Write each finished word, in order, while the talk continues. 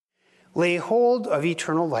Lay hold of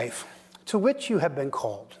eternal life, to which you have been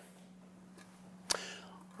called.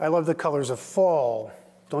 I love the colors of fall,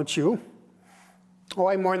 don't you? Oh,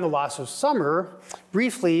 I mourn the loss of summer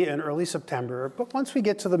briefly in early September, but once we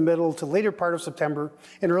get to the middle to later part of September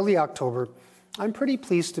and early October, I'm pretty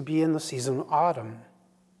pleased to be in the season of autumn.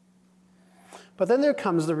 But then there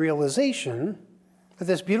comes the realization that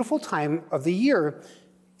this beautiful time of the year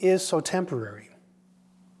is so temporary.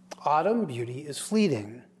 Autumn beauty is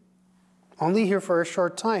fleeting, only here for a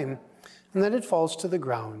short time, and then it falls to the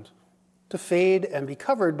ground to fade and be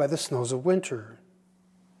covered by the snows of winter.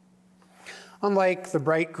 Unlike the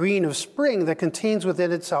bright green of spring that contains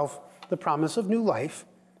within itself the promise of new life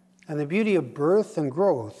and the beauty of birth and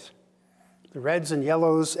growth, the reds and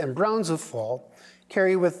yellows and browns of fall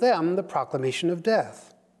carry with them the proclamation of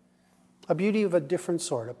death, a beauty of a different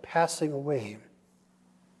sort, a passing away.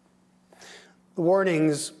 The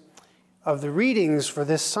warnings of the readings for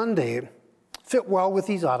this Sunday fit well with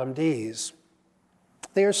these autumn days.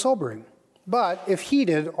 They are sobering, but if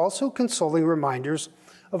heeded, also consoling reminders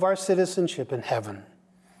of our citizenship in heaven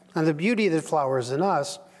and the beauty that flowers in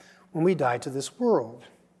us when we die to this world,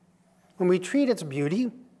 when we treat its beauty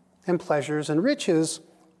and pleasures and riches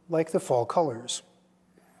like the fall colors,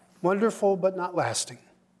 wonderful but not lasting,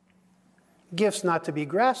 gifts not to be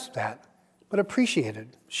grasped at, but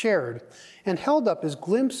appreciated, shared, and held up as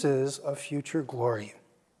glimpses of future glory.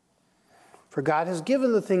 For God has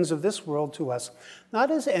given the things of this world to us,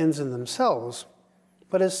 not as ends in themselves,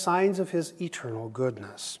 but as signs of his eternal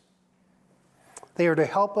goodness. They are to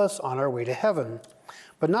help us on our way to heaven,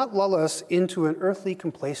 but not lull us into an earthly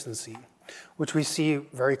complacency, which we see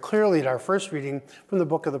very clearly in our first reading from the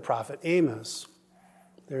book of the prophet Amos.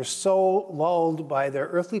 They're so lulled by their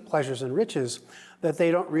earthly pleasures and riches that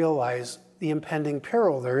they don't realize the impending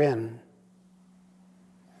peril they're in.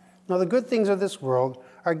 Now, the good things of this world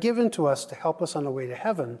are given to us to help us on the way to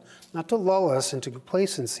heaven, not to lull us into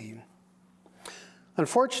complacency.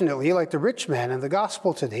 Unfortunately, like the rich man in the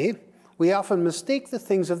gospel today, we often mistake the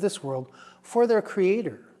things of this world for their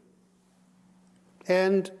creator,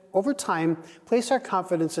 and over time place our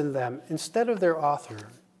confidence in them instead of their author.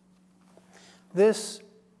 This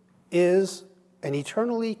is an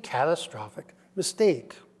eternally catastrophic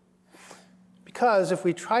mistake, because if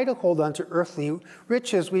we try to hold on to earthly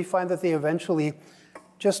riches, we find that they eventually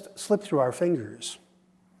just slip through our fingers.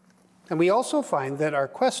 And we also find that our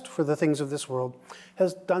quest for the things of this world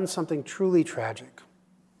has done something truly tragic.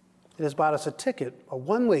 It has bought us a ticket, a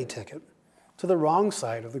one-way ticket, to the wrong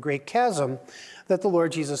side of the great chasm that the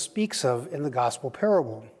Lord Jesus speaks of in the gospel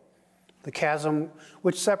parable. The chasm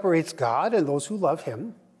which separates God and those who love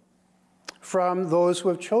him from those who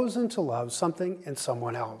have chosen to love something and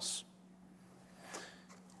someone else.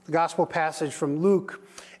 The gospel passage from Luke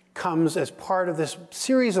comes as part of this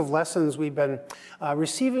series of lessons we've been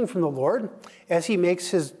receiving from the Lord as he makes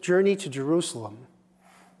his journey to Jerusalem.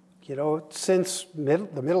 Since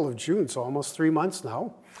the middle of June, so almost 3 months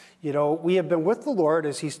now, we have been with the Lord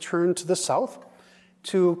as he's turned to the south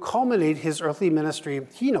to culminate his earthly ministry,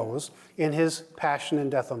 he knows, in his passion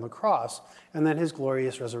and death on the cross, and then his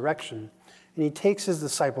glorious resurrection. And he takes his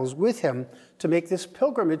disciples with him to make this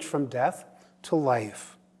pilgrimage from death to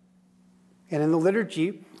life. And in the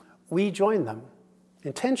liturgy, we join them.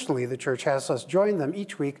 Intentionally, the church has us join them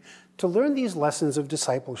each week to learn these lessons of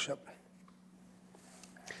discipleship.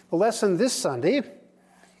 The lesson this Sunday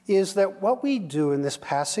is that what we do in this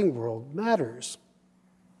passing world matters.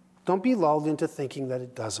 Don't be lulled into thinking that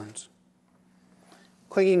it doesn't.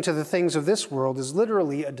 Clinging to the things of this world is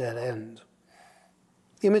literally a dead end.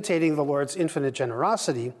 Imitating the Lord's infinite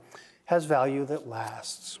generosity has value that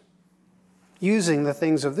lasts. Using the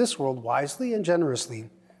things of this world wisely and generously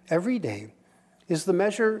every day is the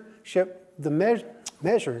measure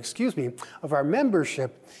of our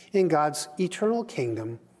membership in God's eternal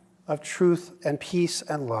kingdom of truth and peace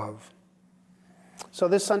and love. So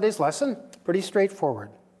this Sunday's lesson, pretty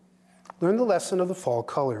straightforward. Learn the lesson of the fall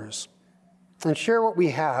colors and share what we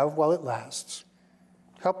have while it lasts.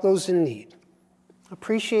 Help those in need.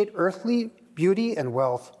 Appreciate earthly beauty and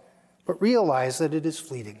wealth, but realize that it is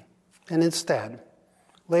fleeting. And instead,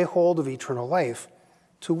 lay hold of eternal life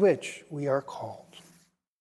to which we are called.